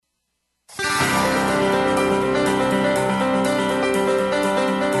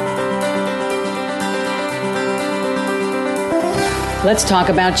Let's talk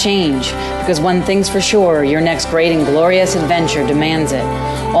about change, because one thing's for sure, your next great and glorious adventure demands it.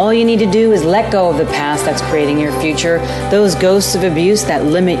 All you need to do is let go of the past that's creating your future, those ghosts of abuse that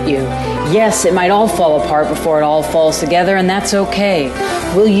limit you. Yes, it might all fall apart before it all falls together, and that's okay.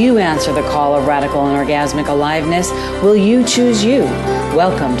 Will you answer the call of radical and orgasmic aliveness? Will you choose you?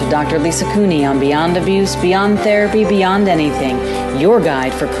 Welcome to Dr. Lisa Cooney on Beyond Abuse, Beyond Therapy, Beyond Anything, your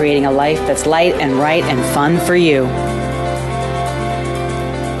guide for creating a life that's light and right and fun for you.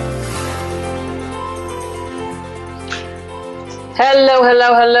 Hello,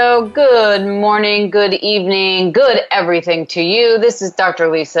 hello, hello. Good morning, good evening, good everything to you. This is Dr.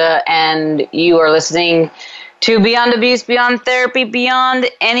 Lisa, and you are listening to Beyond Abuse, Beyond Therapy, Beyond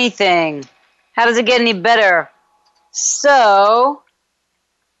Anything. How does it get any better? So,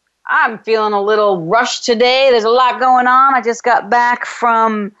 I'm feeling a little rushed today. There's a lot going on. I just got back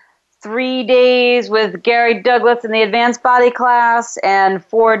from 3 days with Gary Douglas in the advanced body class and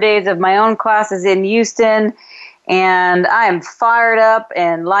 4 days of my own classes in Houston. And I am fired up,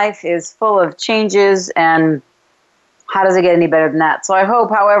 and life is full of changes, and how does it get any better than that? So I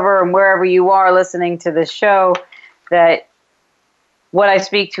hope, however, and wherever you are listening to this show, that what I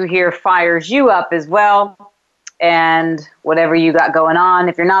speak to here fires you up as well, and whatever you got going on.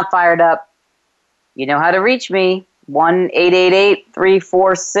 If you're not fired up, you know how to reach me,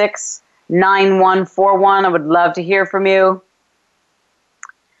 1-888-346-9141. I would love to hear from you.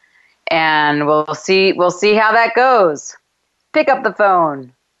 And we'll see how that goes. Pick up the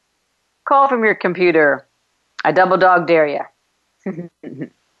phone. Call from your computer. I double dog dare you.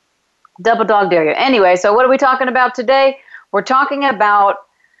 Double dog dare you. Anyway, so what are we talking about today? We're talking about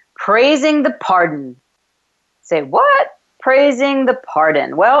praising the pardon. Say, what? Praising the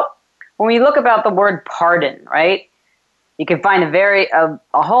pardon. Well, when we look about the word pardon, right, you can find a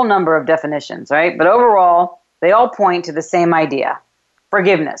whole number of definitions, right? But overall, they all point to the same idea,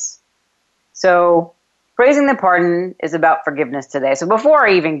 forgiveness. So praising the pardon is about forgiveness today. So before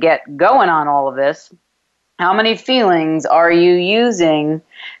I even get going on all of this, how many feelings are you using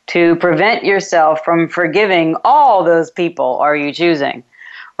to prevent yourself from forgiving all those people are you choosing?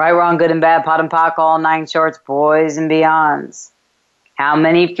 Right, wrong, good and bad, pot and pock, all nine shorts, boys and beyonds. How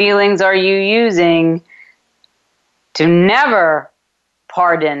many feelings are you using to never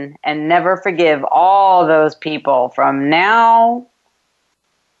pardon and never forgive all those people from now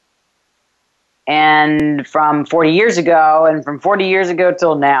and from 40 years ago, and from 40 years ago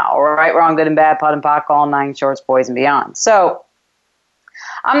till now, right, wrong, good and bad, pot and pock, all nine shorts, boys and beyond. So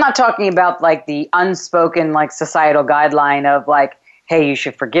I'm not talking about like the unspoken like societal guideline of like, hey, you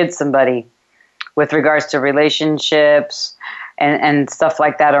should forgive somebody with regards to relationships and stuff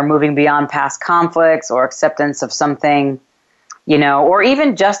like that, or moving beyond past conflicts or acceptance of something, you know, or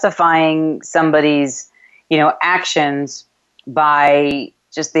even justifying somebody's, you know, actions by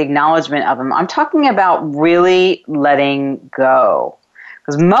just the acknowledgement of them. I'm talking about really letting go.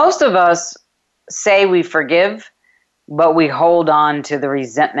 Because most of us say we forgive, but we hold on to the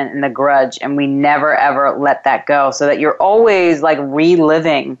resentment and the grudge, and we never, ever let that go. So that you're always like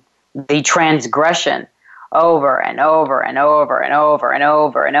reliving the transgression over and over and over and over and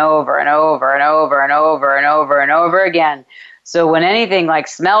over and over and over and over and over and over and over again. So when anything like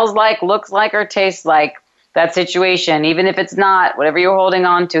smells like, looks like, or tastes like that situation, even if it's not, whatever you're holding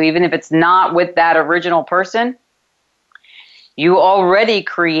on to, even if it's not with that original person, you already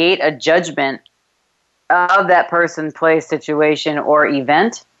create a judgment of that person, place, situation, or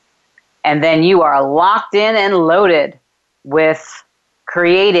event, and then you are locked in and loaded with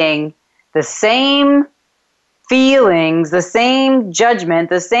creating the same feelings, the same judgment,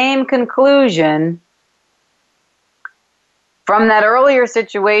 the same conclusion from that earlier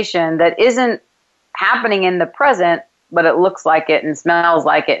situation that isn't happening in the present, but it looks like it and smells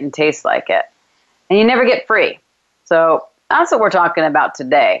like it and tastes like it. And you never get free. So that's what we're talking about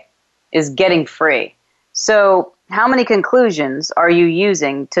today, is getting free. So how many conclusions are you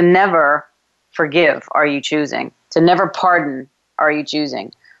using to never forgive are you choosing? To never pardon are you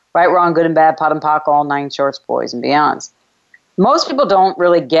choosing? Right, wrong, good and bad, pot and pock, all nine shorts, boys and beyonds. Most people don't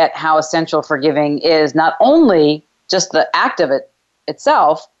really get how essential forgiving is, not only just the act of it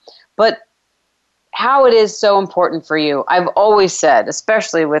itself, but how it is so important for you. I've always said,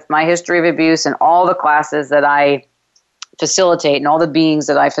 especially with my history of abuse and all the classes that I facilitate and all the beings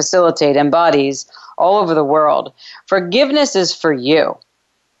that I facilitate and bodies all over the world, forgiveness is for you.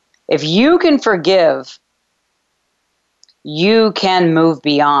 If you can forgive, you can move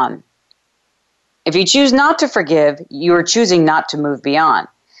beyond. If you choose not to forgive, you are choosing not to move beyond.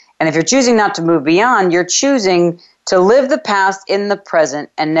 And if you're choosing not to move beyond, you're choosing to live the past in the present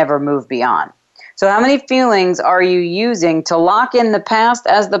and never move beyond. So how many feelings are you using to lock in the past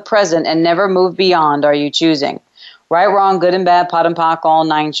as the present and never move beyond are you choosing? Right, wrong, good and bad, pot and pock, all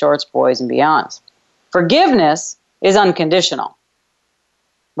 9 shorts, boys and beyonds. Forgiveness is unconditional.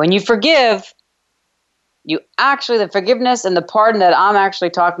 When you forgive, the forgiveness and the pardon that I'm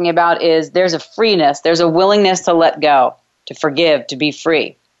actually talking about is there's a freeness, there's a willingness to let go, to forgive, to be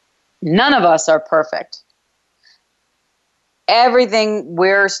free. None of us are perfect. Everything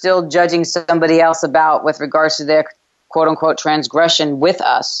we're still judging somebody else about with regards to their quote-unquote transgression with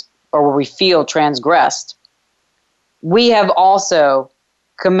us, or where we feel transgressed, we have also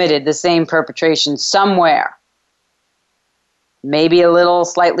committed the same perpetration somewhere. Maybe a little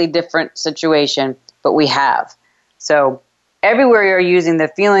slightly different situation, but we have. So everywhere you're using the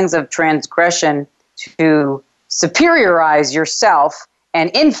feelings of transgression to superiorize yourself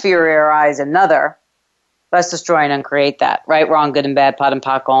and inferiorize another, let's destroy and uncreate that. Right, wrong, good and bad, pot and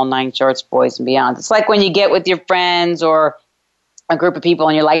pock, all 9 shorts, boys and beyond. It's like when you get with your friends or a group of people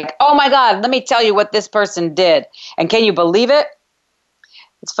and you're like, oh my God, let me tell you what this person did. And can you believe it?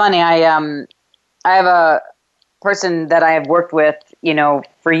 It's funny, I have a person that I have worked with,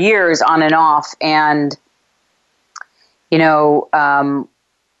 for years on and off, and, at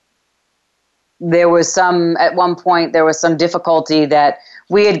one point, there was some difficulty that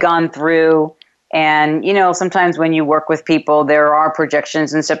we had gone through. And, sometimes when you work with people, there are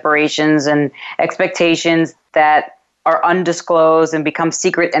projections and separations and expectations that are undisclosed and become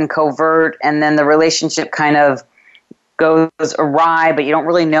secret and covert. And then the relationship kind of goes awry, but you don't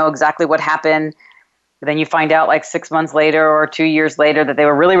really know exactly what happened. But then you find out like 6 months later or 2 years later that they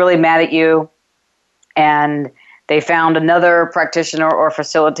were really, really mad at you. And they found another practitioner or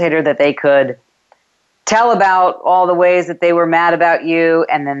facilitator that they could tell about all the ways that they were mad about you,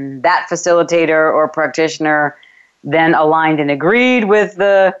 and then that facilitator or practitioner then aligned and agreed with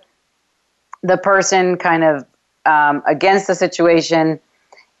the person kind of against the situation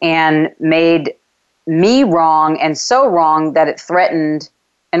and made me wrong, and so wrong that it threatened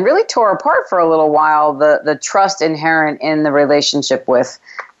and really tore apart for a little while the trust inherent in the relationship with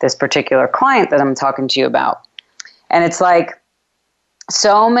this particular client that I'm talking to you about. And it's like,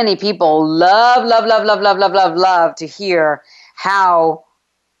 so many people love to hear how,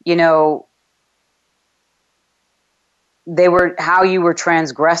 how you were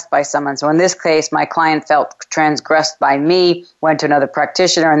transgressed by someone. So in this case, my client felt transgressed by me, went to another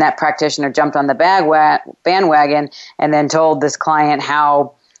practitioner, and that practitioner jumped on the bandwagon and then told this client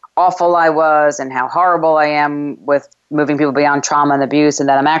how awful I was and how horrible I am with moving people beyond trauma and abuse, and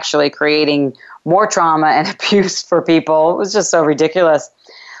that I'm actually creating more trauma and abuse for people. It was just so ridiculous.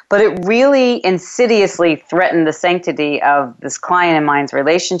 But it really insidiously threatened the sanctity of this client and mine's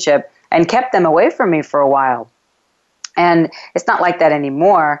relationship and kept them away from me for a while. And it's not like that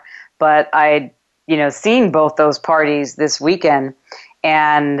anymore, but I'd, seen both those parties this weekend,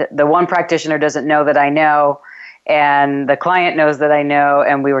 and the one practitioner doesn't know that I know, and the client knows that I know,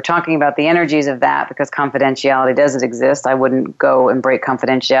 and we were talking about the energies of that because confidentiality doesn't exist. I wouldn't go and break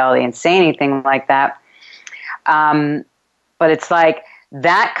confidentiality and say anything like that. But it's like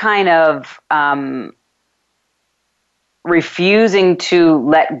that kind of refusing to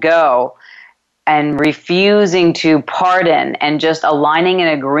let go and refusing to pardon and just aligning and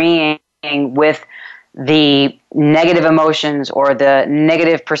agreeing with the negative emotions or the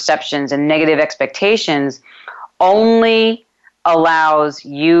negative perceptions and negative expectations only allows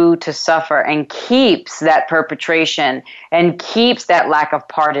you to suffer and keeps that perpetration and keeps that lack of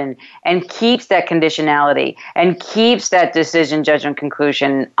pardon and keeps that conditionality and keeps that decision, judgment,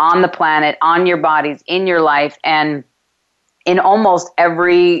 conclusion on the planet, on your bodies, in your life, and in almost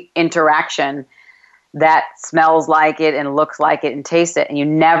every interaction that smells like it and looks like it and tastes it, and you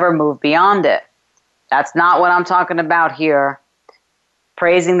never move beyond it. That's not what I'm talking about here.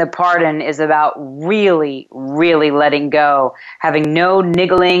 Praising the pardon is about really, really letting go, having no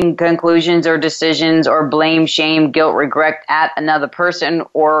niggling conclusions or decisions or blame, shame, guilt, regret at another person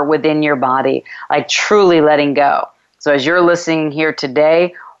or within your body, like truly letting go. So as you're listening here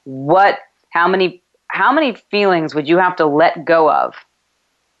today, how many feelings would you have to let go of?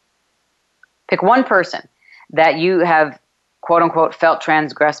 Pick one person that you have, quote unquote, felt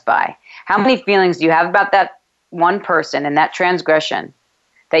transgressed by. How many feelings do you have about that one person and that transgression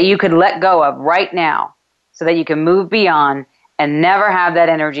that you could let go of right now so that you can move beyond and never have that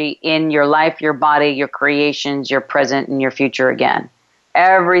energy in your life, your body, your creations, your present, and your future again?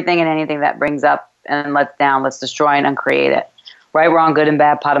 Everything and anything that brings up and lets down, let's destroy and uncreate it. Right, wrong, good and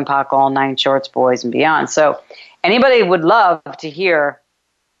bad, pot and pock, all 9 shorts, boys and beyond. So anybody would love to hear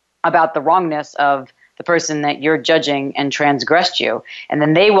about the wrongness of the person that you're judging and transgressed you. And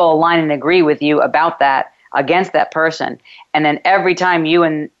then they will align and agree with you about that against that person. And then every time you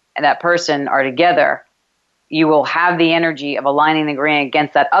and that person are together, you will have the energy of aligning and agreeing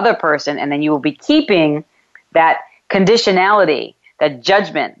against that other person. And then you will be keeping that conditionality, that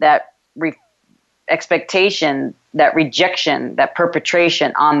judgment, that expectation, that rejection, that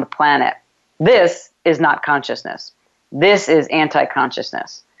perpetration on the planet. This is not consciousness. This is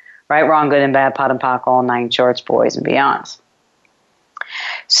anti-consciousness. Right, wrong, good and bad, pot and pock, all 9 shorts, boys and beyonds.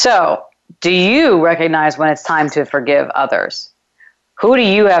 So, do you recognize when it's time to forgive others? Who do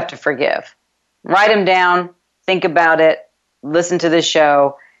you have to forgive? Write them down, think about it, listen to the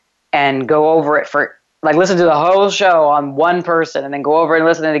show, and go over it listen to the whole show on one person, and then go over and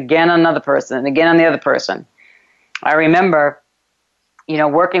listen to it again on another person, and again on the other person. I remember,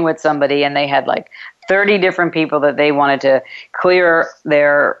 working with somebody, and they had 30 different people that they wanted to clear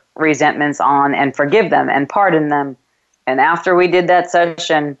their resentments on and forgive them and pardon them. And after we did that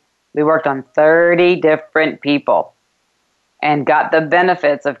session, we worked on 30 different people and got the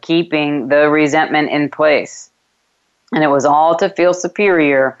benefits of keeping the resentment in place. And it was all to feel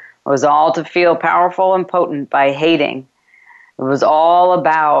superior. It was all to feel powerful and potent by hating. It was all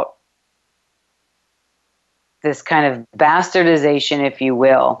about this kind of bastardization, if you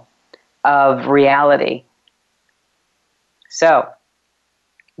will, of reality. So,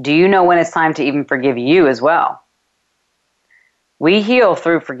 do you know when it's time to even forgive you as well? We heal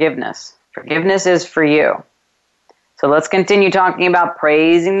through forgiveness. Forgiveness is for you. So let's continue talking about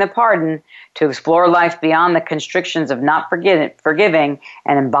praising the pardon to explore life beyond the constrictions of not forgiving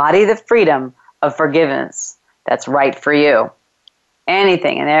and embody the freedom of forgiveness that's right for you.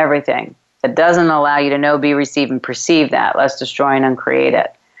 Anything and everything that doesn't allow you to know, be, receive, and perceive that, let's destroy and uncreate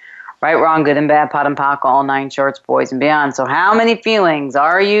it. Right, wrong, good and bad, pot and pock, all 9 shorts, boys and beyond. So how many feelings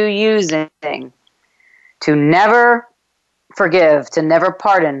are you using to never forgive, to never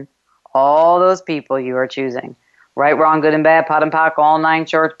pardon all those people you are choosing? Right, wrong, good and bad, pot and pock, all 9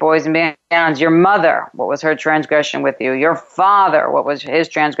 shorts, boys and beyond. Your mother, what was her transgression with you? Your father, what was his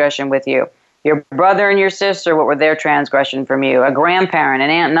transgression with you? Your brother and your sister, what were their transgression from you? A grandparent, an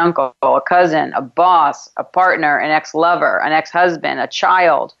aunt and uncle, a cousin, a boss, a partner, an ex-lover, an ex-husband, a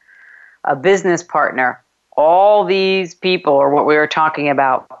child, a business partner. All these people are what we were talking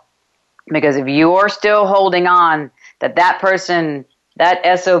about. Because if you're still holding on that person,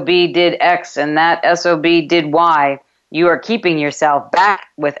 that SOB did X and that SOB did Y, you are keeping yourself back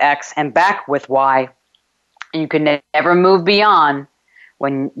with X and back with Y. And you can never move beyond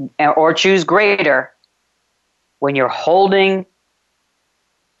or choose greater when you're holding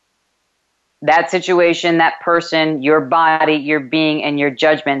that situation, that person, your body, your being, and your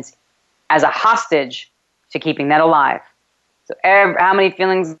judgments as a hostage to keeping that alive. So how many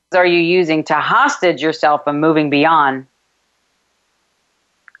feelings are you using to hostage yourself from moving beyond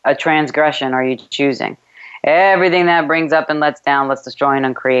a transgression are you choosing? Everything that brings up and lets down, let's destroy and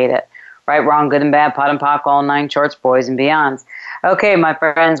uncreate it. Right, wrong, good and bad, pot and pock, all 9 shorts, boys and beyonds. Okay, my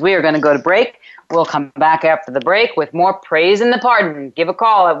friends, we are going to go to break. We'll come back after the break with more praise and the pardon. Give a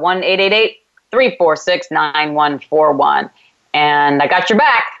call at 1-888-346-9141. And I got your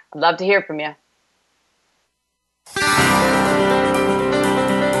back. I'd love to hear from you.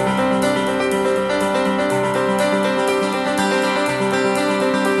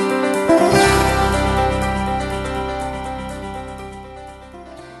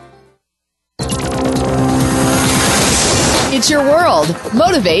 It's your world.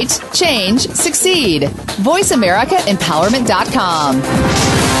 Motivate, change, succeed. VoiceAmericaEmpowerment.com.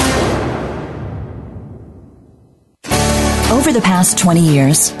 Over the past 20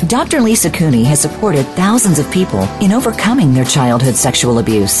 years, Dr. Lisa Cooney has supported thousands of people in overcoming their childhood sexual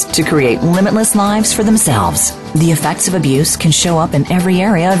abuse to create limitless lives for themselves. The effects of abuse can show up in every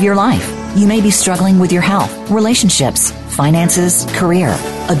area of your life. You may be struggling with your health, relationships, finances, career.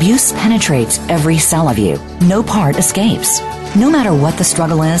 Abuse penetrates every cell of you. No part escapes. No matter what the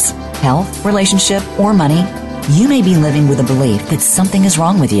struggle is, health, relationship, or money, you may be living with a belief that something is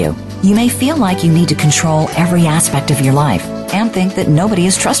wrong with you. You may feel like you need to control every aspect of your life and think that nobody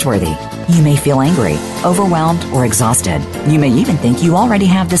is trustworthy. You may feel angry, overwhelmed, or exhausted. You may even think you already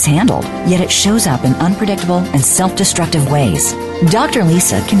have this handled, yet it shows up in unpredictable and self-destructive ways. Dr.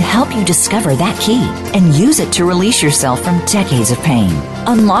 Lisa can help you discover that key and use it to release yourself from decades of pain.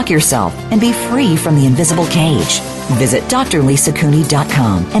 Unlock yourself and be free from the invisible cage. Visit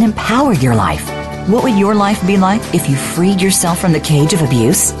drlisacooney.com and empower your life. What would your life be like if you freed yourself from the cage of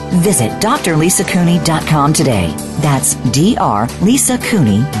abuse? Visit drlisacooney.com today. That's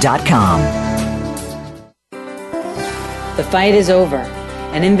drlisacooney.com. The fight is over.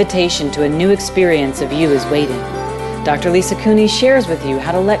 An invitation to a new experience of you is waiting. Dr. Lisa Cooney shares with you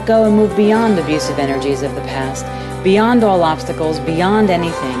how to let go and move beyond abusive energies of the past, beyond all obstacles, beyond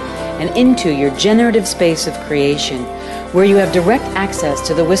anything, and into your generative space of creation, where you have direct access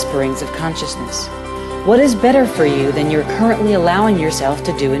to the whisperings of consciousness. What is better for you than you're currently allowing yourself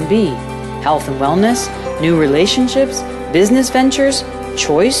to do and be? Health and wellness, new relationships, business ventures,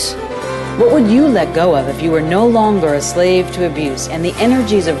 choice? What would you let go of if you were no longer a slave to abuse and the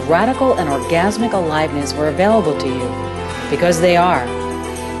energies of radical and orgasmic aliveness were available to you? Because they are.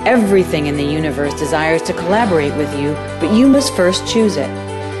 Everything in the universe desires to collaborate with you, but you must first choose it.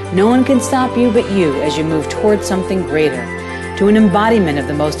 No one can stop you but you as you move towards something greater, to an embodiment of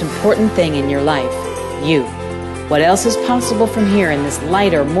the most important thing in your life, you. What else is possible from here in this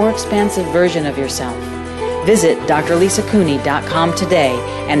lighter, more expansive version of yourself? Visit drlisacooney.com today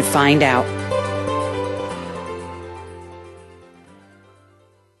and find out.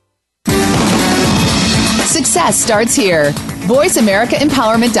 Success starts here.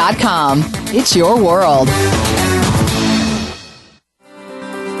 VoiceAmericaEmpowerment.com. It's your world.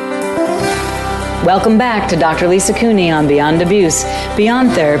 Welcome back to Dr. Lisa Cooney on Beyond Abuse,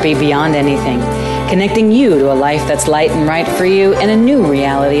 Beyond Therapy, Beyond Anything. Connecting you to a life that's light and right for you and a new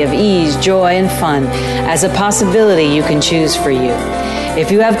reality of ease, joy, and fun as a possibility you can choose for you. If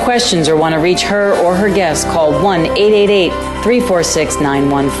you have questions or want to reach her or her guests, call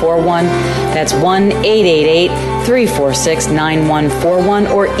 1-888-346-9141. That's 1-888-346-9141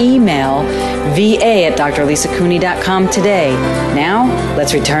 or email va@drlisacooney.com today. Now,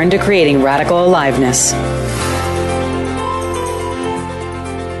 let's return to creating radical aliveness.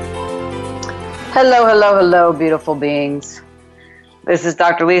 Hello, hello, hello, beautiful beings. This is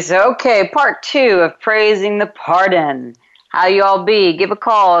Dr. Lisa. Okay, part 2 of Praising the Pardon. How you all be? Give a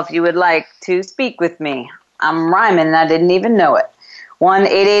call if you would like to speak with me. I'm rhyming and I didn't even know it.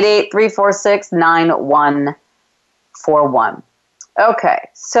 1-888-346-9141. Okay,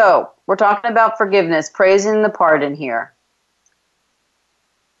 so we're talking about forgiveness, praising the pardon here.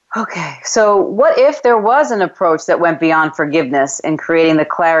 Okay, so what if there was an approach that went beyond forgiveness in creating the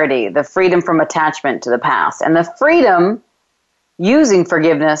clarity, the freedom from attachment to the past, and the freedom using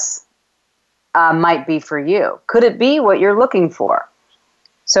forgiveness might be for you? Could it be what you're looking for?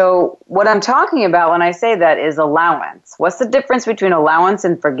 So what I'm talking about when I say that is allowance. What's the difference between allowance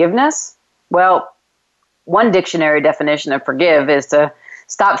and forgiveness? Well, one dictionary definition of forgive is to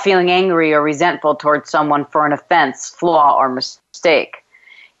stop feeling angry or resentful towards someone for an offense, flaw, or mistake.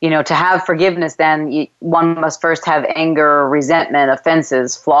 You know, to have forgiveness, then one must first have anger, resentment,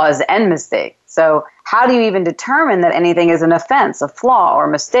 offenses, flaws, and mistakes. So how do you even determine that anything is an offense, a flaw, or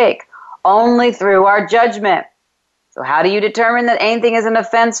mistake? Only through our judgment. So how do you determine that anything is an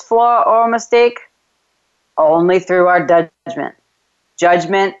offense, flaw, or mistake? Only through our judgment.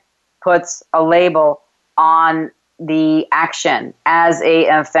 Judgment puts a label on the action as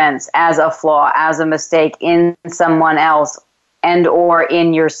an offense, as a flaw, as a mistake in someone else and or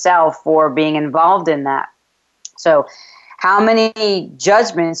in yourself for being involved in that. So how many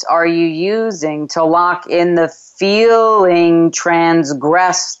judgments are you using to lock in the feeling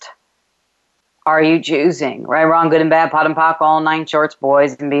transgressed? Are you choosing? Right, wrong, good and bad, pot and pock, all 9 shorts,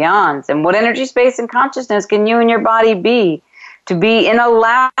 boys and beyonds. And what energy, space, and consciousness can you and your body be to be in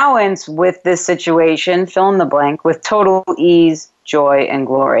allowance with this situation, fill in the blank, with total ease, joy, and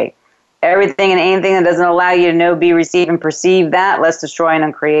glory? Everything and anything that doesn't allow you to know, be, receive, and perceive that, let's destroy and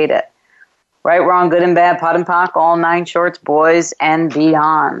uncreate it. Right, wrong, good and bad, pot and pock, all 9 shorts, boys and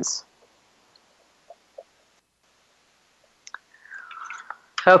beyonds.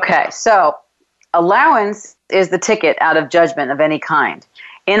 Okay, so allowance is the ticket out of judgment of any kind.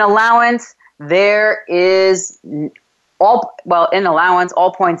 In allowance, there is all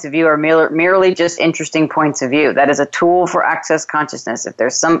points of view are merely just interesting points of view. That is a tool for access consciousness. If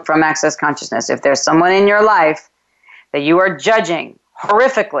there's from access consciousness, if there's someone in your life that you are judging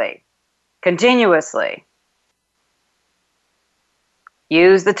horrifically, continuously,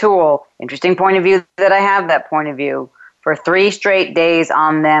 use the tool, interesting point of view that I have that point of view, for 3 straight days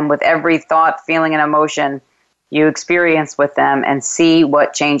on them with every thought, feeling, and emotion you experience with them and see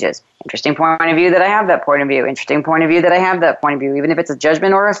what changes. Interesting point of view that I have that point of view. Interesting point of view that I have that point of view. Even if it's a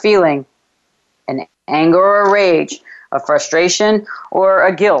judgment or a feeling, an anger or a rage, a frustration or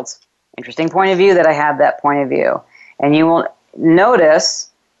a guilt. Interesting point of view that I have that point of view. And you will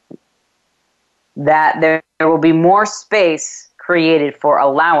notice that there will be more space created for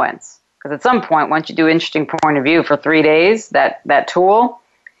allowance. Because at some point, once you do interesting point of view for 3 days, that tool,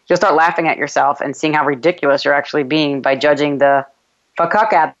 you'll start laughing at yourself and seeing how ridiculous you're actually being by judging the fuck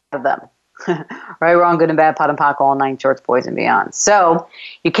out of them. Right, wrong, good and bad, pot and pock, all nine shorts, boys and beyond. So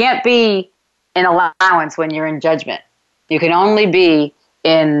you can't be in allowance when you're in judgment. You can only be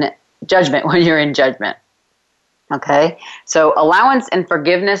in judgment when you're in judgment. Okay? So allowance and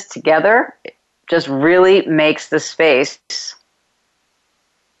forgiveness together just really makes the space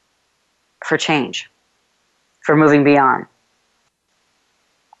for change, for moving beyond.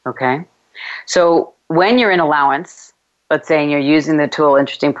 Okay? So when you're in allowance, let's say, and you're using the tool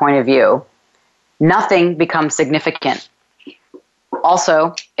interesting point of view, nothing becomes significant.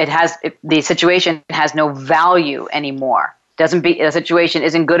 Also, the situation has no value anymore. The situation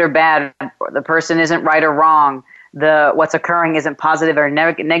isn't good or bad. The person isn't right or wrong. What's occurring isn't positive or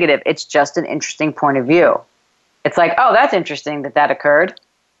negative. It's just an interesting point of view. It's like, oh, that's interesting that occurred.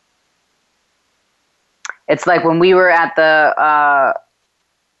 It's like when we were at the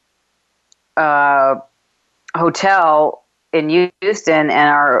hotel in Houston and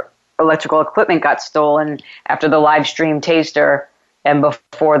our electrical equipment got stolen after the live stream taster and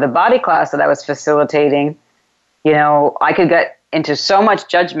before the body class that I was facilitating. You know, I could get into so much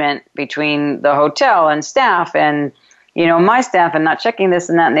judgment between the hotel and staff and, you know, my staff and not checking this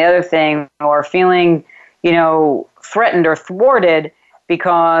and that and the other thing, or feeling, you know, threatened or thwarted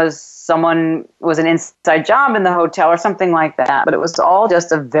because someone was an inside job in the hotel or something like that. But it was all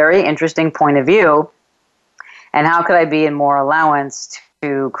just a very interesting point of view. And how could I be in more allowance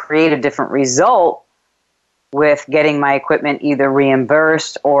to create a different result with getting my equipment either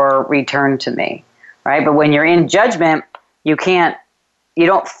reimbursed or returned to me, right? But when you're in judgment, you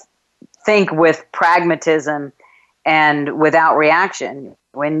don't think with pragmatism and without reaction.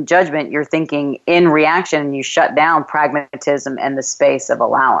 When judgment, you're thinking in reaction, and you shut down pragmatism and the space of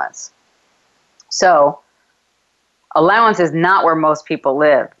allowance. So allowance is not where most people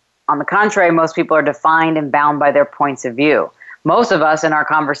live. On the contrary, most people are defined and bound by their points of view. Most of us in our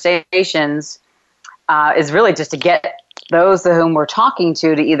conversations is really just to get those to whom we're talking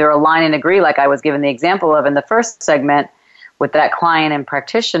to either align and agree, like I was given the example of in the first segment with that client and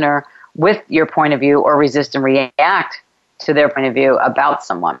practitioner, with your point of view, or resist and react to their point of view about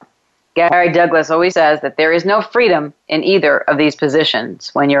someone. Gary Douglas always says that there is no freedom in either of these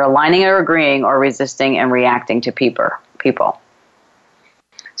positions when you're aligning or agreeing or resisting and reacting to people.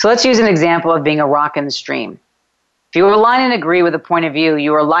 So let's use an example of being a rock in the stream. If you align and agree with a point of view,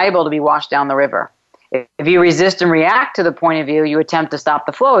 you are liable to be washed down the river. If you resist and react to the point of view, you attempt to stop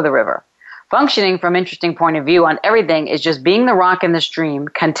the flow of the river. Functioning from interesting point of view on everything is just being the rock in the stream,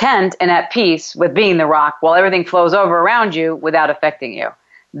 content and at peace with being the rock while everything flows over around you without affecting you.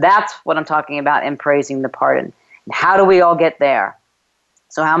 That's what I'm talking about in praising the pardon. And how do we all get there?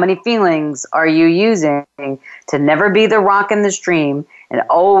 So how many feelings are you using to never be the rock in the stream and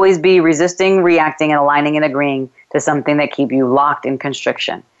always be resisting, reacting, and aligning and agreeing to something that keep you locked in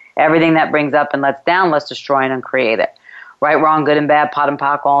constriction? Everything that brings up and lets down, let's destroy and uncreate it. Right, wrong, good and bad, pot and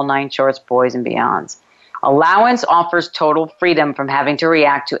pock, all nine shorts, boys and beyonds. Allowance offers total freedom from having to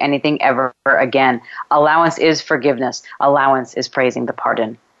react to anything ever again. Allowance is forgiveness. Allowance is praising the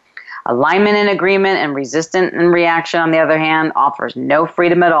pardon. Alignment and agreement and resistance and reaction, on the other hand, offers no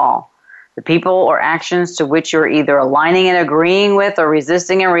freedom at all. The people or actions to which you're either aligning and agreeing with or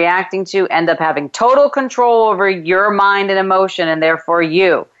resisting and reacting to end up having total control over your mind and emotion, and therefore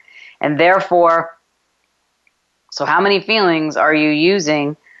you. And therefore, so how many feelings are you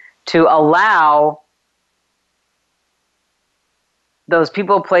using to allow those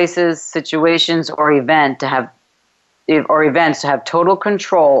people, places, situations, or events to have total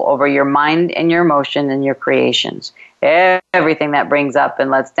control over your mind and your emotion and your creations? Everything that brings up and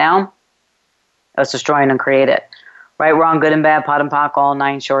lets down, let's destroy and uncreate it. Right, wrong, good and bad, pot and pock, all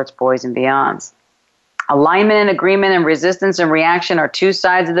nine shorts, boys and beyonds. Alignment and agreement and resistance and reaction are two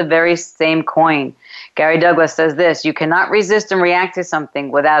sides of the very same coin. Gary Douglas says this: you cannot resist and react to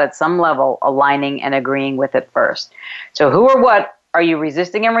something without at some level aligning and agreeing with it first. So who or what are you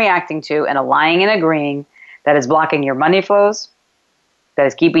resisting and reacting to and aligning and agreeing that is blocking your money flows, that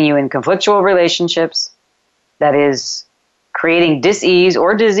is keeping you in conflictual relationships, that is creating dis-ease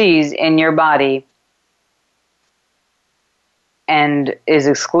or disease in your body, and is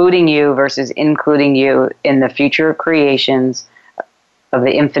excluding you versus including you in the future creations of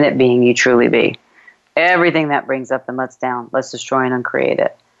the infinite being you truly be? Everything that brings up and lets down, let's destroy and uncreate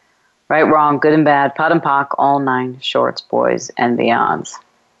it. Right, wrong, good and bad, pot and pock, all nine shorts, boys and beyonds.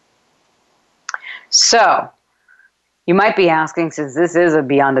 So, you might be asking, since this is a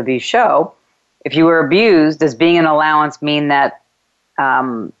Beyond Abuse show, if you were abused, does being an allowance mean that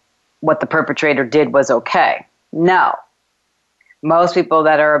what the perpetrator did was okay? No. most people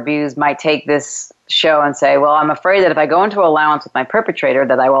that are abused might take this show and say, well, I'm afraid that if I go into allowance with my perpetrator,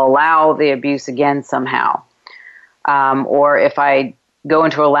 that I will allow the abuse again somehow. Or if I go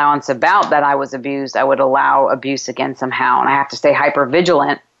into allowance about that I was abused, I would allow abuse again somehow. And I have to stay hyper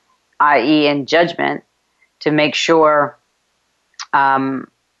vigilant, i.e. in judgment, to make sure I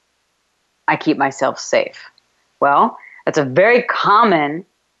keep myself safe. Well, that's a very common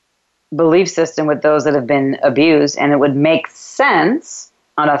belief system with those that have been abused, and it would make sense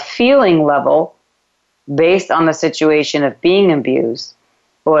on a feeling level based on the situation of being abused.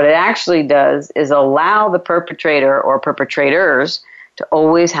 But what it actually does is allow the perpetrator or perpetrators to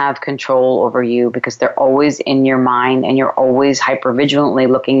always have control over you, because they're always in your mind and you're always hypervigilantly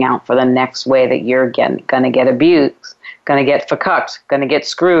looking out for the next way that you're going to get abused, going to get fucked, going to get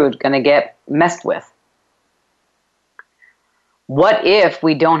screwed, going to get messed with. What if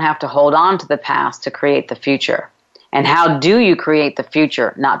we don't have to hold on to the past to create the future? And how do you create the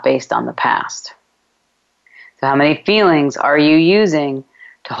future not based on the past? So how many feelings are you using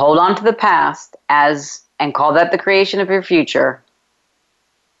to hold on to the past and call that the creation of your future?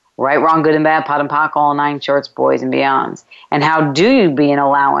 Right, wrong, good and bad, pot and pock, all 9 shorts, boys and beyonds. And how do you be an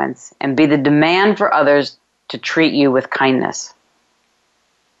allowance and be the demand for others to treat you with kindness?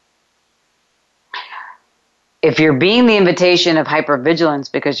 If you're being the invitation of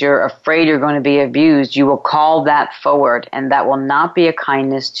hypervigilance because you're afraid you're going to be abused, you will call that forward, and that will not be a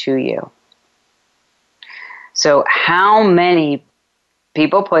kindness to you. So how many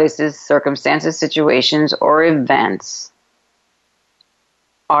people, places, circumstances, situations, or events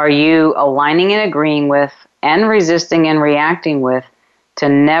are you aligning and agreeing with and resisting and reacting with to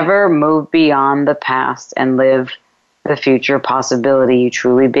never move beyond the past and live the future possibility you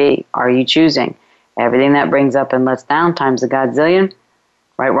truly be? Are you choosing everything that brings up and lets down times a godzillion?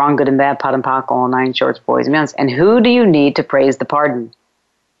 Right, wrong, good and bad, pot and pock, all 9 shorts, boys and beyonds. And who do you need to praise the pardon?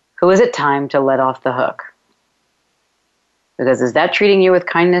 Who is it time to let off the hook? Because is that treating you with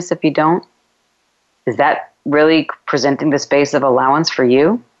kindness if you don't? Is that really presenting the space of allowance for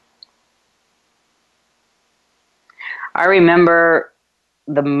you? I remember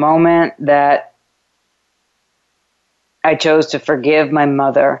the moment that I chose to forgive my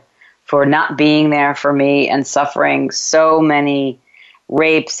mother for not being there for me and suffering so many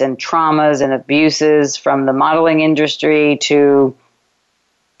rapes and traumas and abuses, from the modeling industry to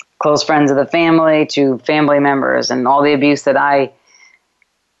close friends of the family to family members, and all the abuse that I,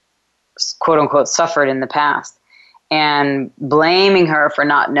 quote unquote, suffered in the past. And blaming her for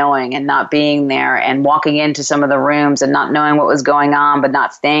not knowing and not being there, and walking into some of the rooms and not knowing what was going on, but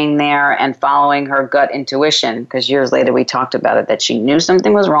not staying there and following her gut intuition. Because years later we talked about it, that she knew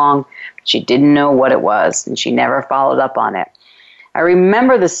something was wrong, but she didn't know what it was, and she never followed up on it. I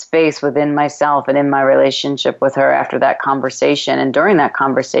remember the space within myself and in my relationship with her after that conversation and during that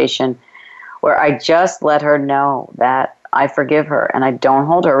conversation, where I just let her know that I forgive her and I don't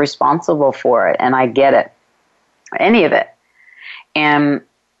hold her responsible for it, and I get it. Any of it. And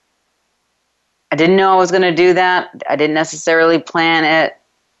I didn't know I was going to do that. I didn't necessarily plan it,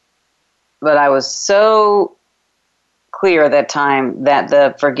 but I was so clear at that time that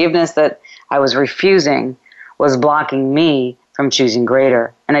the forgiveness that I was refusing was blocking me from choosing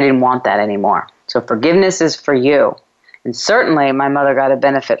greater, and I didn't want that anymore. So forgiveness is for you. And certainly my mother got a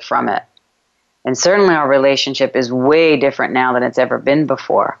benefit from it. And certainly our relationship is way different now than it's ever been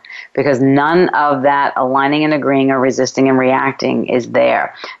before, because none of that aligning and agreeing or resisting and reacting is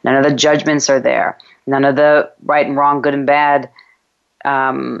there. None of the judgments are there. None of the right and wrong, good and bad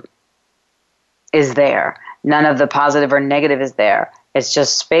is there. None of the positive or negative is there. It's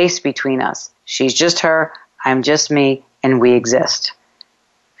just space between us. She's just her, I'm just me, and we exist.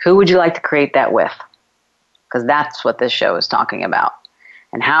 Who would you like to create that with? Because that's what this show is talking about.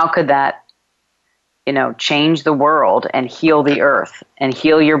 And how could that change the world and heal the earth and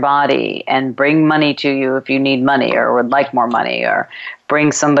heal your body and bring money to you if you need money or would like more money, or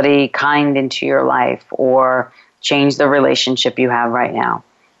bring somebody kind into your life, or change the relationship you have right now.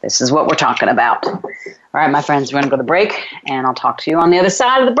 This is what we're talking about. All right, my friends, we're going to go to break, and I'll talk to you on the other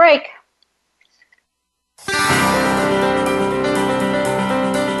side of the break.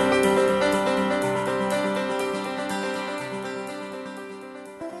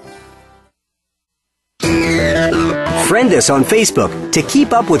 Friend us on Facebook to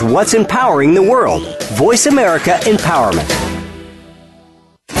keep up with what's empowering the world. Voice America Empowerment.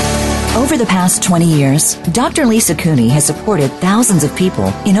 Over the past 20 years, Dr. Lisa Cooney has supported thousands of people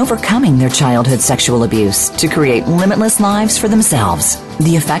in overcoming their childhood sexual abuse to create limitless lives for themselves.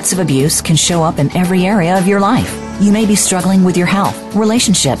 The effects of abuse can show up in every area of your life. You may be struggling with your health,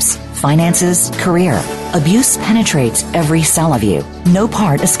 relationships, finances, career. Abuse penetrates every cell of you. No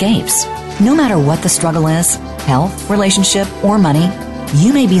part escapes. No matter what the struggle is, health, relationship, or money,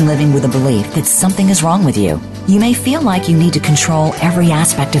 you may be living with a belief that something is wrong with you. You may feel like you need to control every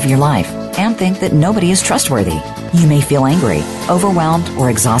aspect of your life and think that nobody is trustworthy. You may feel angry, overwhelmed, or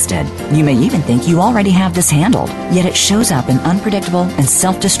exhausted. You may even think you already have this handled, yet it shows up in unpredictable and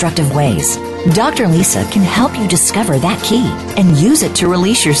self-destructive ways. Dr. Lisa can help you discover that key and use it to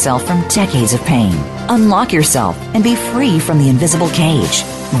release yourself from decades of pain. Unlock yourself and be free from the invisible cage.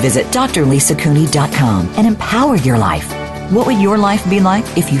 Visit drlisacooney.com and empower your life. What would your life be like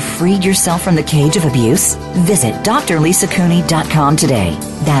if you freed yourself from the cage of abuse? Visit drlisacooney.com today.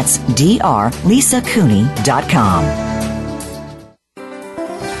 That's drlisacooney.com.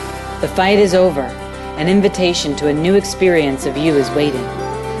 The fight is over. An invitation to a new experience of you is waiting.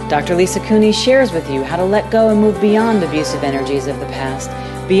 Dr. Lisa Cooney shares with you how to let go and move beyond abusive energies of the past,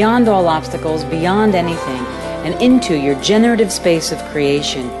 beyond all obstacles, beyond anything, and into your generative space of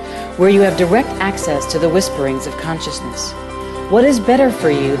creation, where you have direct access to the whisperings of consciousness. What is better for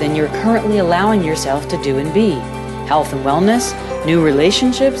you than you're currently allowing yourself to do and be? Health and wellness, new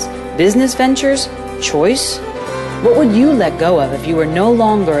relationships, business ventures, choice? What would you let go of if you were no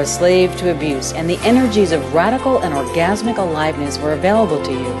longer a slave to abuse and the energies of radical and orgasmic aliveness were available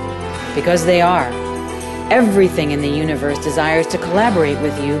to you? Because they are. Everything in the universe desires to collaborate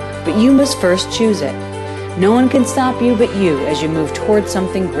with you, but you must first choose it. No one can stop you but you as you move towards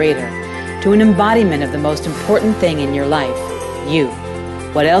something greater, to an embodiment of the most important thing in your life, you.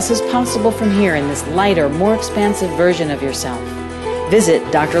 What else is possible from here in this lighter, more expansive version of yourself? Visit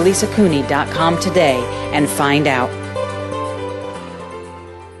drlisacooney.com today and find out.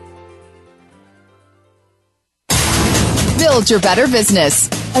 Build your better business.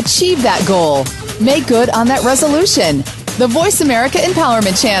 Achieve that goal. Make good on that resolution. The Voice America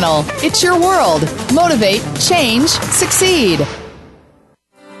Empowerment Channel. It's your world. Motivate, change, succeed.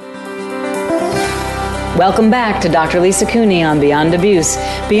 Welcome back to Dr. Lisa Cooney on Beyond Abuse,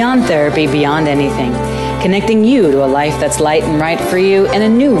 Beyond Therapy, Beyond Anything. Connecting you to a life that's light and right for you and a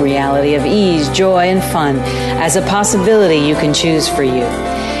new reality of ease, joy, and fun as a possibility you can choose for you.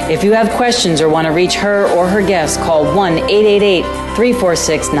 If you have questions or want to reach her or her guests, call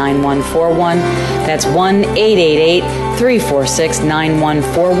 1-888-346-9141. That's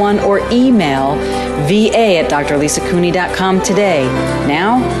 1-888-346-9141 or email va@drlisacooney.com today.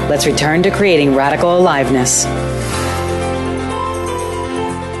 Now, let's return to creating radical aliveness.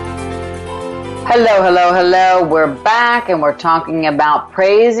 Hello, hello, hello. We're back and we're talking about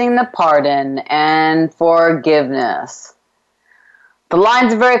praising the pardon and forgiveness. The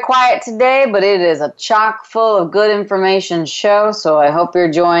lines are very quiet today, but it is a chock full of good information show, so I hope you're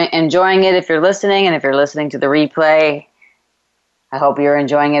enjoying it if you're listening, and if you're listening to the replay, I hope you're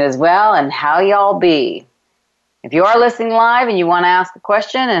enjoying it as well, and how y'all be. If you are listening live and you want to ask a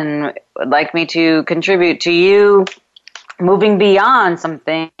question and would like me to contribute to you moving beyond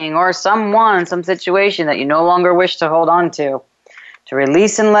something or someone, some situation that you no longer wish to hold on to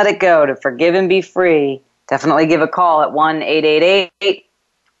release and let it go, to forgive and be free, definitely give a call at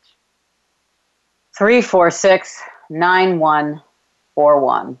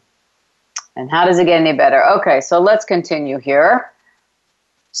 1-888-346-9141. And how does it get any better? Okay, so let's continue here.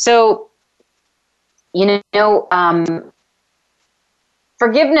 So,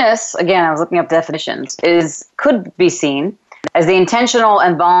 forgiveness, again, I was looking up definitions, could be seen as the intentional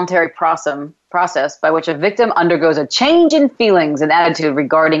and voluntary process by which a victim undergoes a change in feelings and attitude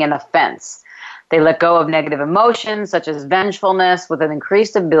regarding an offense. They let go of negative emotions such as vengefulness with an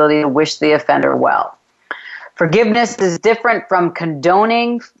increased ability to wish the offender well. Forgiveness is different from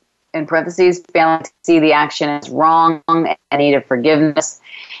condoning, in parentheses, failing to see the action as wrong and need of forgiveness.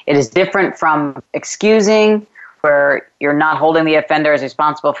 It is different from excusing, where you're not holding the offender as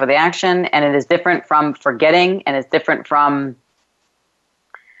responsible for the action, and it is different from forgetting, and it's different from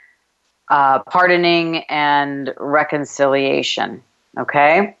pardoning and reconciliation,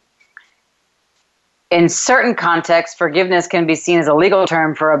 okay? In certain contexts, forgiveness can be seen as a legal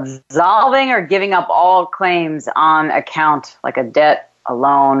term for absolving or giving up all claims on account, like a debt, a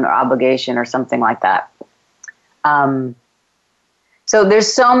loan, or obligation, or something like that. So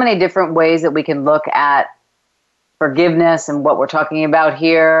there's so many different ways that we can look at forgiveness and what we're talking about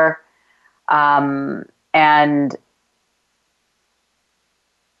here, and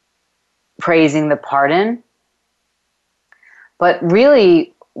praising the pardon. But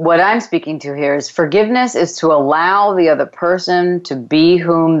really, what I'm speaking to here is forgiveness is to allow the other person to be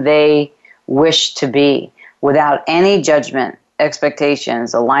whom they wish to be without any judgment,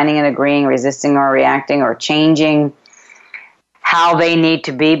 expectations, aligning and agreeing, resisting or reacting or changing how they need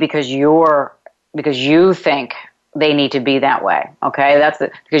to be because you think they need to be that way. Okay,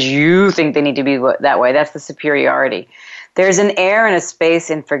 because you think they need to be that way. That's the superiority. There's an air and a space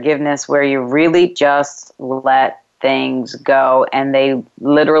in forgiveness where you really just let things go, and they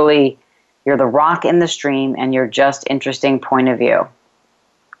literally, you're the rock in the stream, and you're just interesting point of view.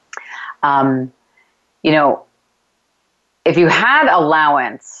 If you had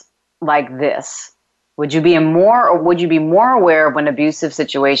allowance like this, would you be more aware of when abusive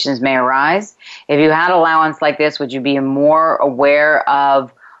situations may arise? If you had allowance like this, would you be more aware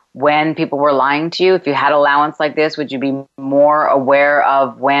of when people were lying to you? If you had allowance like this, would you be more aware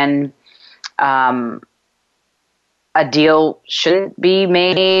of when a deal shouldn't be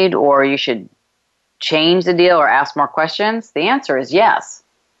made, or you should change the deal or ask more questions? The answer is yes.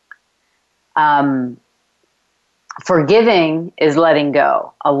 Forgiving is letting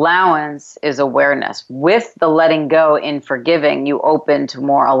go. Allowance is awareness. With the letting go in forgiving, you open to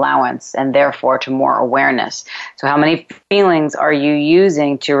more allowance and therefore to more awareness. So how many feelings are you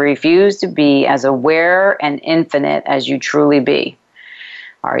using to refuse to be as aware and infinite as you truly be?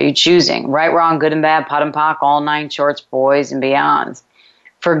 Are you choosing right, wrong, good and bad, pot and pock, all 9 shorts, boys and beyonds?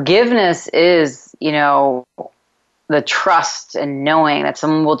 Forgiveness is, the trust and knowing that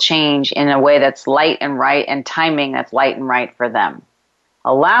someone will change in a way that's light and right, and timing that's light and right for them.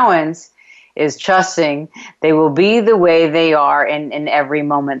 Allowance is trusting they will be the way they are in every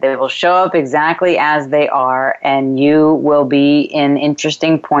moment. They will show up exactly as they are, and you will be an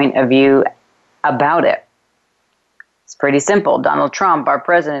interesting point of view about it. It's pretty simple. Donald Trump, our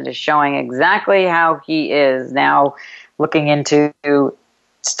president, is showing exactly how he is now, looking into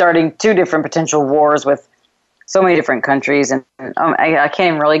starting 2 different potential wars with so many different countries, and I can't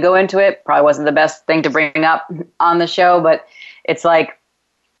even really go into it. Probably wasn't the best thing to bring up on the show, but it's like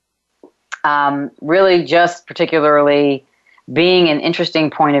really just particularly being an interesting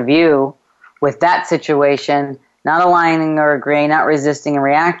point of view with that situation, not aligning or agreeing, not resisting and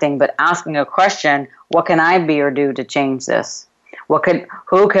reacting, but asking a question: what can I be or do to change this? Who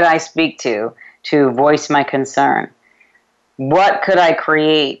could I speak to voice my concern? What could I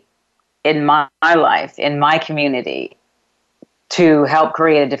create in my life, in my community, to help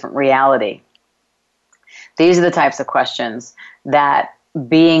create a different reality? These are the types of questions that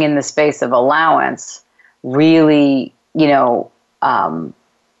being in the space of allowance really,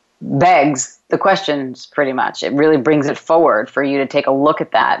 begs the questions pretty much. It really brings it forward for you to take a look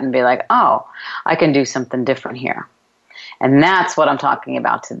at that and be like, oh, I can do something different here. And that's what I'm talking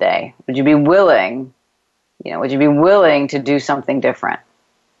about today. Would you be willing, to do something different?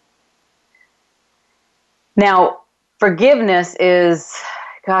 Now, forgiveness is,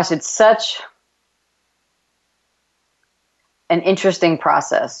 it's such an interesting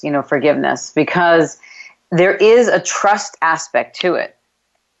process, forgiveness, because there is a trust aspect to it.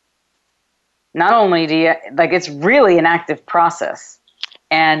 Not only it's really an active process,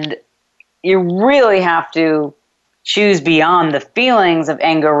 and you really have to choose beyond the feelings of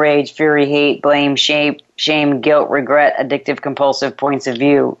anger, rage, fury, hate, blame, shame, guilt, regret, addictive, compulsive points of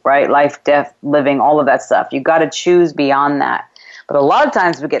view, right? Life, death, living, all of that stuff. You've got to choose beyond that. But a lot of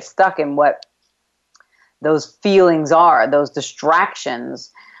times we get stuck in what those feelings are, those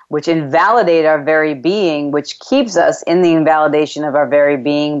distractions, which invalidate our very being, which keeps us in the invalidation of our very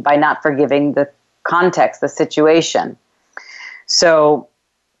being by not forgiving the context, the situation. So,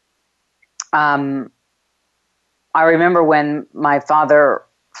 I remember when my father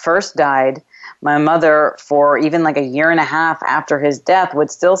first died, my mother, for even like a year and a half after his death, would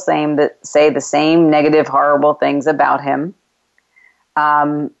still say the same negative, horrible things about him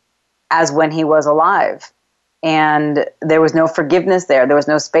as when he was alive. And there was no forgiveness there. There was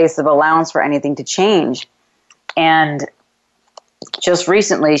no space of allowance for anything to change. And just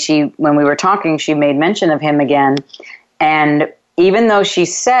recently, when we were talking, she made mention of him again. And even though she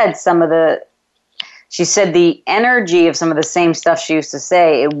said the energy of some of the same stuff she used to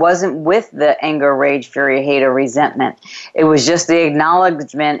say, it wasn't with the anger, rage, fury, hate, or resentment. It was just the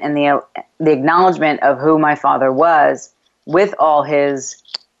acknowledgement and the acknowledgement of who my father was, with all his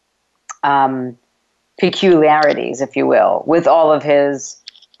peculiarities, if you will, with all of his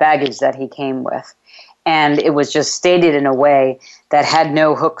baggage that he came with. And it was just stated in a way that had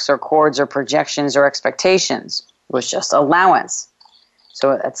no hooks or cords or projections or expectations. It was just allowance.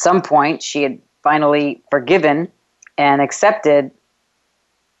 So at some point, she had finally forgiven and accepted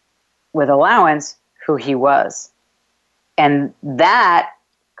with allowance who he was. And that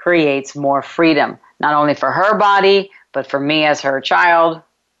creates more freedom, not only for her body, but for me as her child,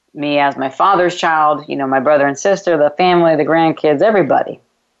 me as my father's child, my brother and sister, the family, the grandkids, everybody.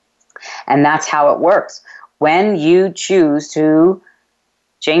 And that's how it works. when you choose to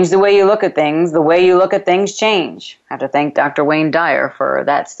change the way you look at things, the way you look at things change. I have to thank Dr. Wayne Dyer for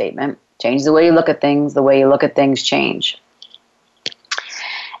that statement. Change the way you look at things, the way you look at things change.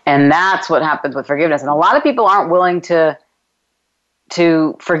 And that's what happens with forgiveness. And a lot of people aren't willing to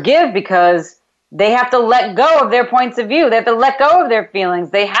forgive because they have to let go of their points of view. They have to let go of their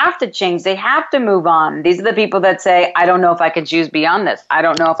feelings. They have to change. They have to move on. These are the people that say, I don't know if I can choose beyond this. I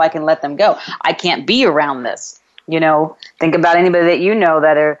don't know if I can let them go. I can't be around this. Think about anybody that you know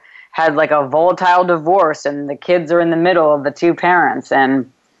that had like a volatile divorce and the kids are in the middle of the two parents,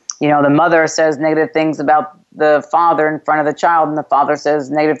 and the mother says negative things about the father in front of the child, and the father says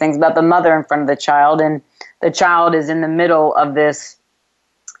negative things about the mother in front of the child, and the child is in the middle of this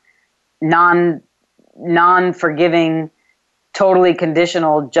non-forgiving, totally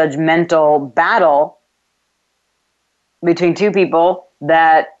conditional, judgmental battle between two people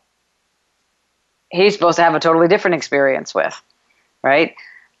that he's supposed to have a totally different experience with, right?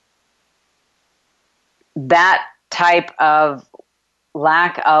 That type of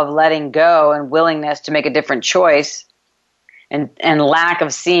lack of letting go and willingness to make a different choice and lack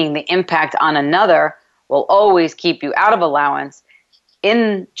of seeing the impact on another will always keep you out of allowance,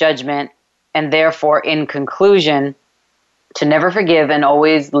 in judgment, and therefore in conclusion to never forgive and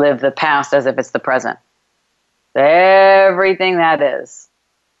always live the past as if it's the present. Everything that is.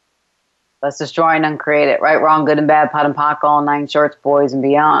 Let's destroy and uncreate it. Right, wrong, good and bad, pot and pock, all 9 shorts, boys and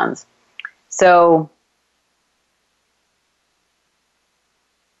beyonds. So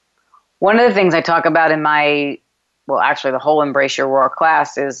one of the things I talk about in my, the whole Embrace Your Roar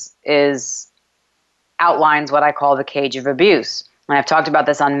class is outlines what I call the cage of abuse. And I've talked about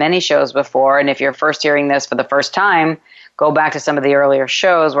this on many shows before, and if you're first hearing this for the first time, go back to some of the earlier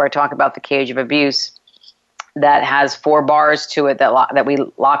shows where I talk about the cage of abuse that has 4 bars to it that we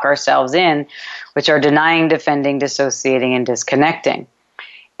lock ourselves in, which are denying, defending, dissociating, and disconnecting.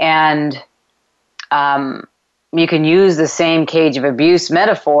 And you can use the same cage of abuse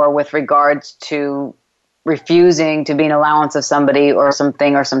metaphor with regards to refusing to be an allowance of somebody or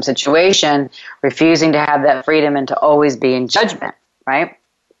something or some situation, refusing to have that freedom and to always be in judgment, right?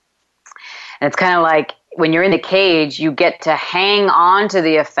 And it's kind of like when you're in the cage, you get to hang on to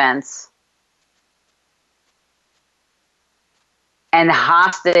the offense and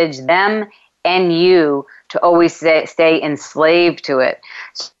hostage them and you to always stay enslaved to it.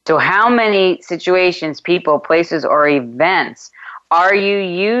 So how many situations, people, places, or events are you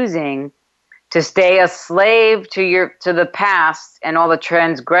using to stay a slave to the past, and all the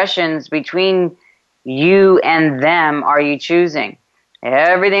transgressions between you and them are you choosing?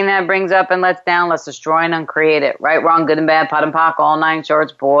 Everything that brings up and lets down, let's destroy and uncreate it. Right, wrong, good and bad, pot and pock, all 9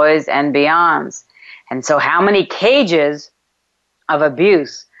 shorts, boys and beyonds. And so how many cages of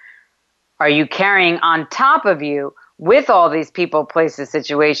abuse are you carrying on top of you with all these people, places,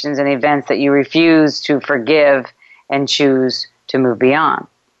 situations, and events that you refuse to forgive and choose to move beyond?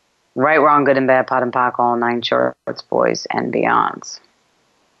 Right, wrong, good and bad, pot and pock, all 9 shorts, boys and beyonds.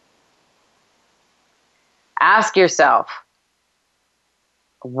 Ask yourself,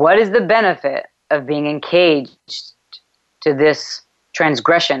 what is the benefit of being encaged to this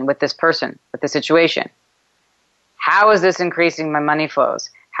transgression with this person, with this situation? How is this increasing my money flows?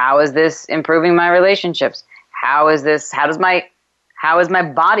 How is this improving my relationships? How is my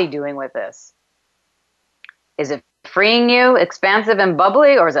body doing with this? Is it freeing you, expansive and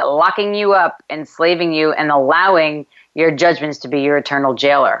bubbly, or is it locking you up, enslaving you, and allowing your judgments to be your eternal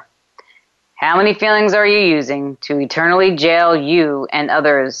jailer? How many feelings are you using to eternally jail you and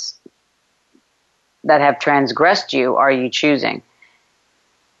others that have transgressed you are you choosing?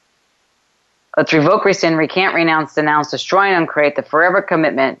 Let's revoke, rescind, recant, renounce, denounce, destroy, and uncreate the forever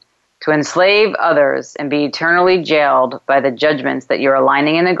commitment to enslave others and be eternally jailed by the judgments that you're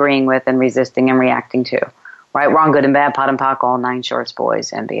aligning and agreeing with and resisting and reacting to. Right, wrong, good and bad, pot and pock, all 9 shorts,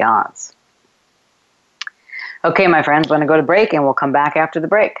 boys and beyonds. Okay, my friends, we're going to go to break, and we'll come back after the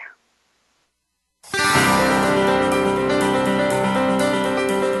break.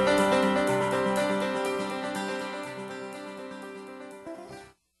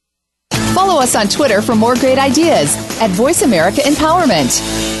 Follow us on Twitter for more great ideas at Voice America Empowerment.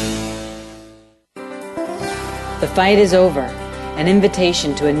 The fight is over. An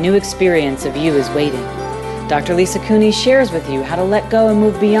invitation to a new experience of you is waiting. Dr. Lisa Cooney shares with you how to let go and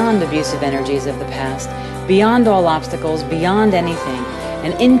move beyond abusive energies of the past, beyond all obstacles, beyond anything,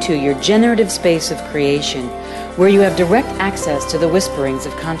 and into your generative space of creation, where you have direct access to the whisperings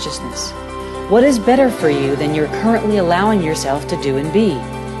of consciousness. What is better for you than you're currently allowing yourself to do and be?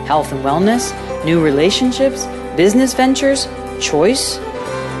 Health and wellness, new relationships, business ventures, choice?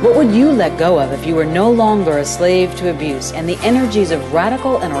 What would you let go of if you were no longer a slave to abuse and the energies of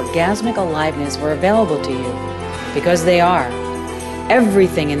radical and orgasmic aliveness were available to you? Because they are.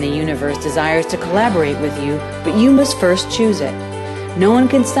 Everything in the universe desires to collaborate with you, but you must first choose it. No one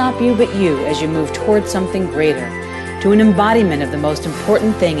can stop you but you as you move towards something greater, to an embodiment of the most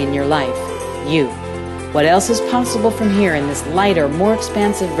important thing in your life, you. What else is possible from here in this lighter, more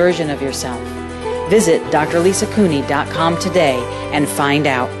expansive version of yourself? Visit drlisacooney.com today and find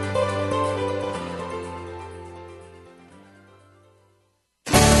out.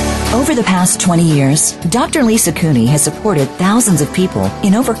 Over the past 20 years, Dr. Lisa Cooney has supported thousands of people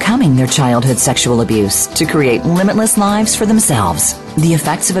in overcoming their childhood sexual abuse to create limitless lives for themselves. The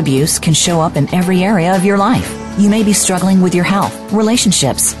effects of abuse can show up in every area of your life. You may be struggling with your health,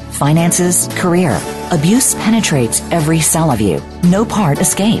 relationships, finances, career. Abuse penetrates every cell of you. No part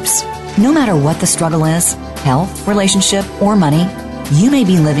escapes. No matter what the struggle is, health, relationship, or money, you may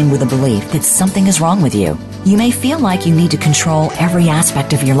be living with a belief that something is wrong with you. You may feel like you need to control every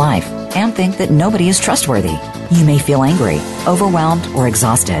aspect of your life and think that nobody is trustworthy. You may feel angry, overwhelmed, or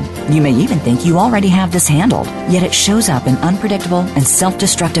exhausted. You may even think you already have this handled, yet it shows up in unpredictable and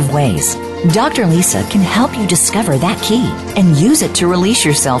self-destructive ways. Dr. Lisa can help you discover that key and use it to release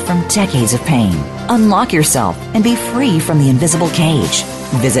yourself from decades of pain. Unlock yourself and be free from the invisible cage.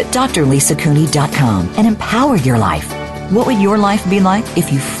 Visit drlisacooney.com and empower your life. What would your life be like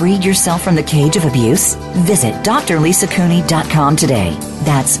if you freed yourself from the cage of abuse? Visit drlisacooney.com today.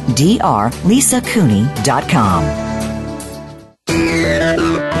 That's drlisacooney.com.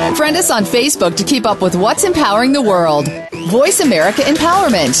 Friend us on Facebook to keep up with what's empowering the world. Voice America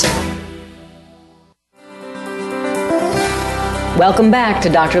Empowerment. Welcome back to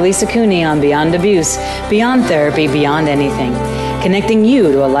Dr. Lisa Cooney on Beyond Abuse, Beyond Therapy, Beyond Anything. Connecting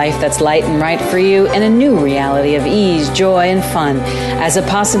you to a life that's light and right for you and a new reality of ease, joy, and fun as a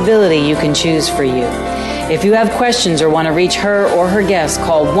possibility you can choose for you. If you have questions or want to reach her or her guest,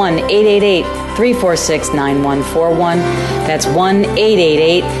 call 1-888-346-9141. That's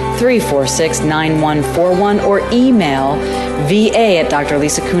 1-888-346-9141 or email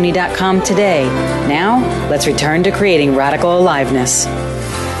va@drlisacooney.com today. Now, let's return to creating radical aliveness.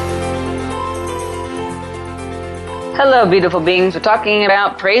 Hello, beautiful beings. We're talking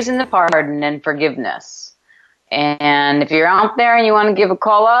about praising the pardon and forgiveness. And if you're out there and you want to give a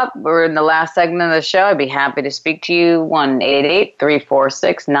call up, we're in the last segment of the show. I'd be happy to speak to you.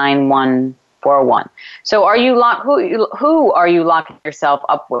 1-888-346-9141. So, are you who are you locking yourself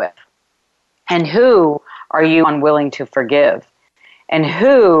up with? And who are you unwilling to forgive? And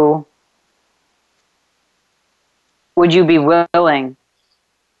who would you be willing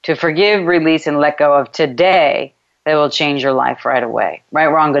to forgive, release, and let go of today that will change your life right away? Right,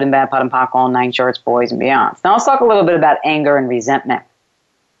 wrong, good and bad, pot and pock, all 9 shorts, boys and beyonds. Now let's talk a little bit about anger and resentment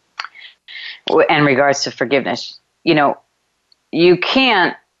in regards to forgiveness. You know, you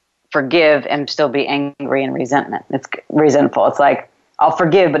can't forgive and still be angry and resentment. It's resentful. It's like, I'll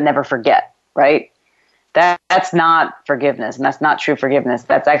forgive but never forget, right? That's not forgiveness, and that's not true forgiveness.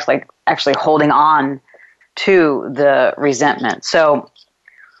 That's actually holding on to the resentment. So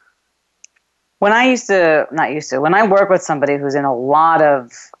when I work with somebody who's in a lot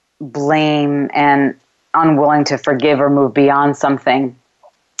of blame and unwilling to forgive or move beyond something,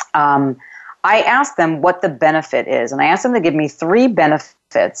 I ask them what the benefit is. And I ask them to give me 3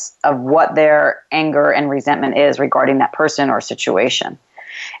 benefits of what their anger and resentment is regarding that person or situation.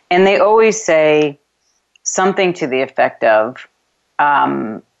 And they always say something to the effect of,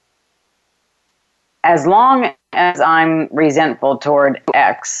 as long as I'm resentful toward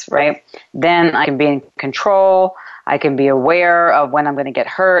X, right, then I can be in control. I can be aware of when I'm going to get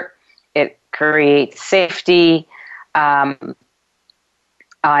hurt. It creates safety. I'm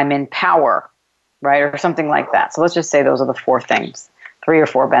in power, right, or something like that. So let's just say those are the 4 things, 3 or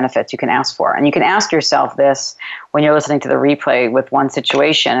 4 benefits you can ask for. And you can ask yourself this when you're listening to the replay with one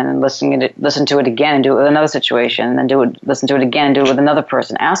situation and then listen to it again and do it with another situation and then listen to it again and do it with another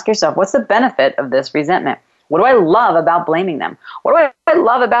person. Ask yourself, what's the benefit of this resentment? What do I love about blaming them? What do I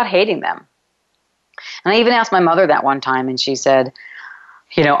love about hating them? And I even asked my mother that one time, and she said,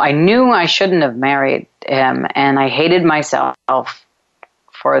 you know, I knew I shouldn't have married him, and I hated myself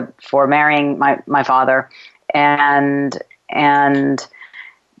for marrying my father, and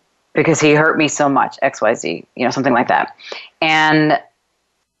because he hurt me so much, XYZ, you know, something like that. And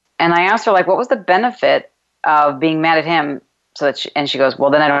I asked her, like, what was the benefit of being mad at him? And she goes, well,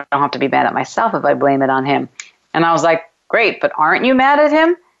 then I don't have to be mad at myself if I blame it on him. And I was like, great, but aren't you mad at him?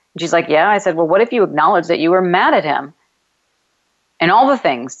 And she's like, yeah. I said, well, what if you acknowledge that you were mad at him? And all the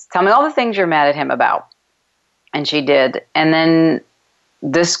things, tell me all the things you're mad at him about. And she did. And then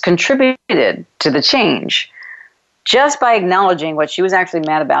this contributed to the change just by acknowledging what she was actually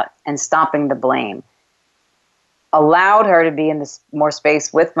mad about and stopping the blame. Allowed her to be in this more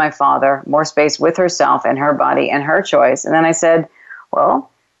space with my father, more space with herself and her body and her choice. And then I said, well,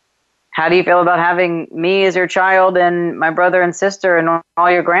 how do you feel about having me as your child and my brother and sister and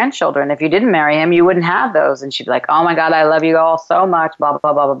all your grandchildren? If you didn't marry him, you wouldn't have those. And she'd be like, oh my God, I love you all so much, blah,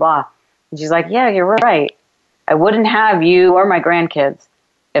 blah, blah, blah, blah. And she's like, yeah, you're right. I wouldn't have you or my grandkids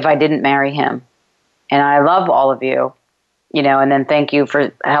if I didn't marry him. And I love all of you, you know, and then thank you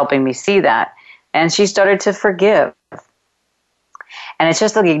for helping me see that. And she started to forgive. And it's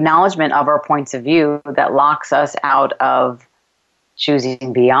just the acknowledgement of our points of view that locks us out of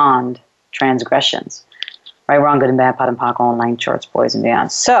choosing beyond transgressions. Right, wrong, good and bad, pot and pock, all nine shorts, boys and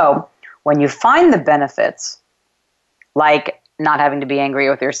beyond. So when you find the benefits, like not having to be angry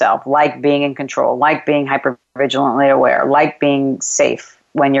with yourself, like being in control, like being hypervigilantly aware, like being safe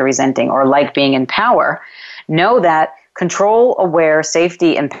when you're resenting, or like being in power, know that control, aware,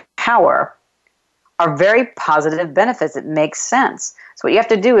 safety, and power are very positive benefits. It makes sense. So what you have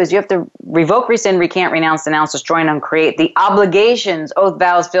to do is you have to revoke, rescind, recant, renounce, denounce, destroy, and uncreate the obligations, oath,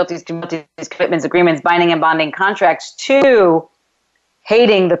 vows, fealties, commitments, agreements, binding and bonding contracts to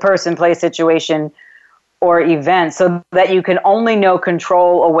hating the person, place, situation, or event, so that you can only know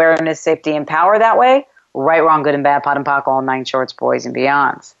control, awareness, safety, and power that way. Right, wrong, good and bad, pot and pock, all nine shorts, boys and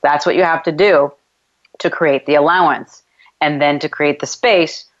beyonds. That's what you have to do to create the allowance, and then to create the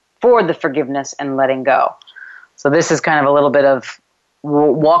space for the forgiveness and letting go. So this is kind of a little bit of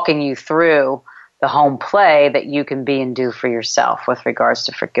walking you through the home play that you can be and do for yourself with regards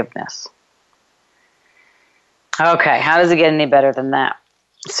to forgiveness. Okay, how does it get any better than that?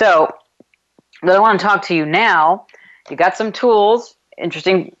 So, I want to talk to you now. You got some tools.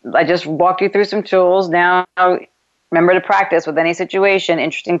 Interesting. I just walked you through some tools. Now, remember to practice with any situation.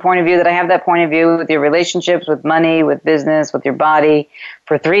 Interesting point of view that I have that point of view with your relationships, with money, with business, with your body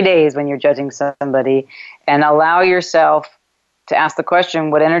for 3 days when you're judging somebody. And allow yourself to ask the question,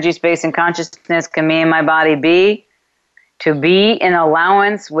 what energy, space, and consciousness can me and my body be? To be in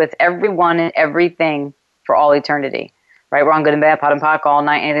allowance with everyone and everything for all eternity. Right, wrong, good and bad, pot and pock, all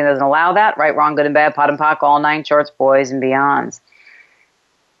nine. Anything that doesn't allow that. Right, wrong, good and bad, pot and pock, all nine shorts, boys and beyonds.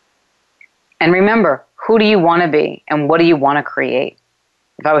 And remember, who do you want to be and what do you want to create?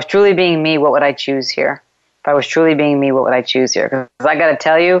 If I was truly being me, what would I choose here? If I was truly being me, what would I choose here? Because I got to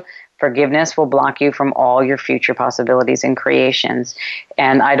tell you, forgiveness will block you from all your future possibilities and creations.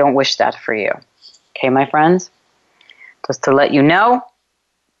 And I don't wish that for you. Okay, my friends? Just to let you know,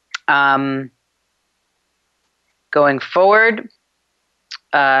 going forward,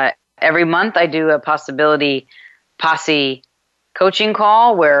 every month I do a Possibility Posse coaching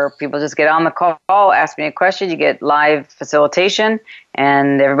call where people just get on the call, ask me a question, you get live facilitation,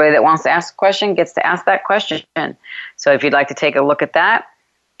 and everybody that wants to ask a question gets to ask that question. So if you'd like to take a look at that,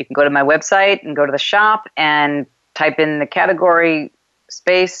 you can go to my website and go to the shop and type in the category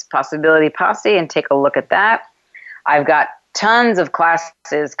space Possibility Posse and take a look at that. I've got tons of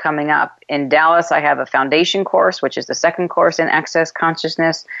classes coming up. In Dallas, I have a foundation course, which is the second course in Access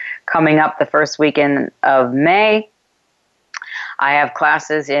Consciousness, coming up the first weekend of May. I have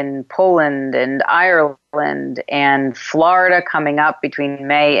classes in Poland and Ireland and Florida coming up between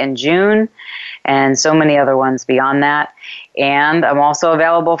May and June, and so many other ones beyond that. And I'm also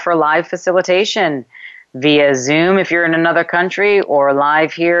available for live facilitation via Zoom if you're in another country, or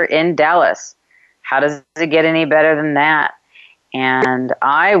live here in Dallas. How does it get any better than that? And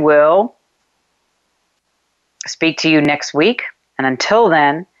I will speak to you next week. And until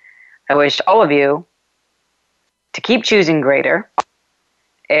then, I wish all of you to keep choosing greater.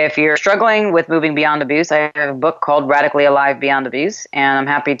 If you're struggling with moving beyond abuse, I have a book called Radically Alive Beyond Abuse, and I'm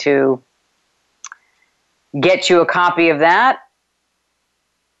happy to get you a copy of that.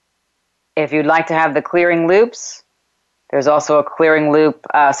 If you'd like to have the Clearing Loops, there's also a Clearing Loop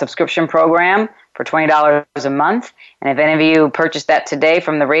subscription program for $20 a month. And if any of you purchase that today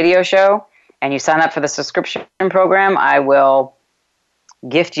from the radio show and you sign up for the subscription program, I will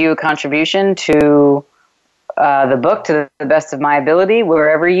gift you a contribution to the book to the best of my ability,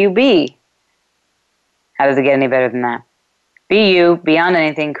 wherever you be. How does it get any better than that? Be you, beyond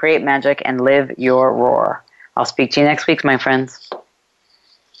anything, create magic, and live your roar. I'll speak to you next week, my friends.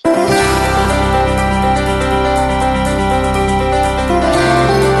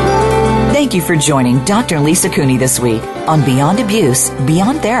 Thank you for joining Dr. Lisa Cooney this week on Beyond Abuse,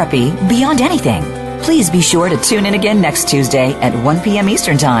 Beyond Therapy, Beyond Anything. Please be sure to tune in again next Tuesday at 1 p.m.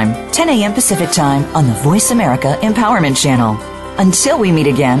 Eastern Time, 10 a.m. Pacific Time on the Voice America Empowerment Channel. Until we meet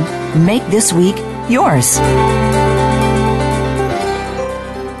again, make this week yours.